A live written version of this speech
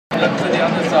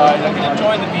countryside, I can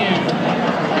enjoy the view.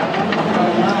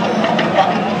 But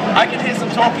I can hear some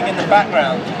talking in the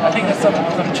background. I think there's some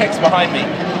chicks behind me.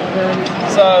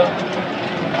 So,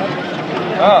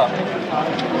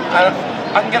 and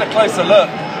I can get a closer look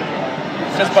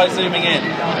just by zooming in.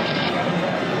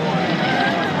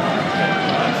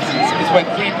 It's where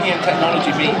creepy and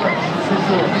technology meet.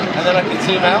 And then I can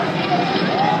zoom out,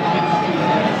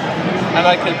 and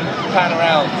I can pan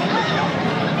around,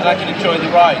 and I can enjoy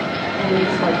the ride.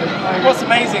 What's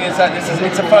amazing is that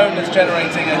it's a phone that's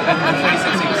generating a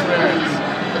 360 experience.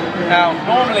 Now,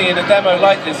 normally in a demo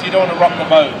like this, you don't want to rock the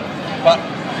boat, but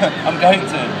I'm going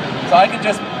to. So I can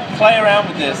just play around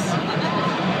with this,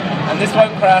 and this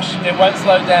won't crash, it won't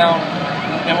slow down,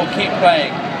 it will keep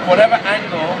playing. Whatever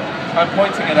angle I'm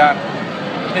pointing it at,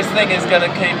 this thing is going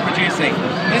to keep producing.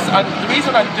 The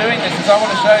reason I'm doing this is I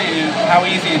want to show you how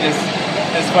easy this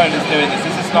phone is doing this.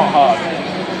 This is not hard.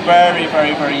 Very,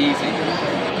 very, very easy.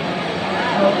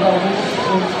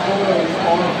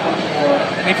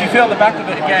 If you feel the back of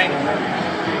it again,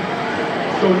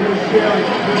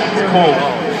 it's cool.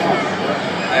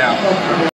 Yeah.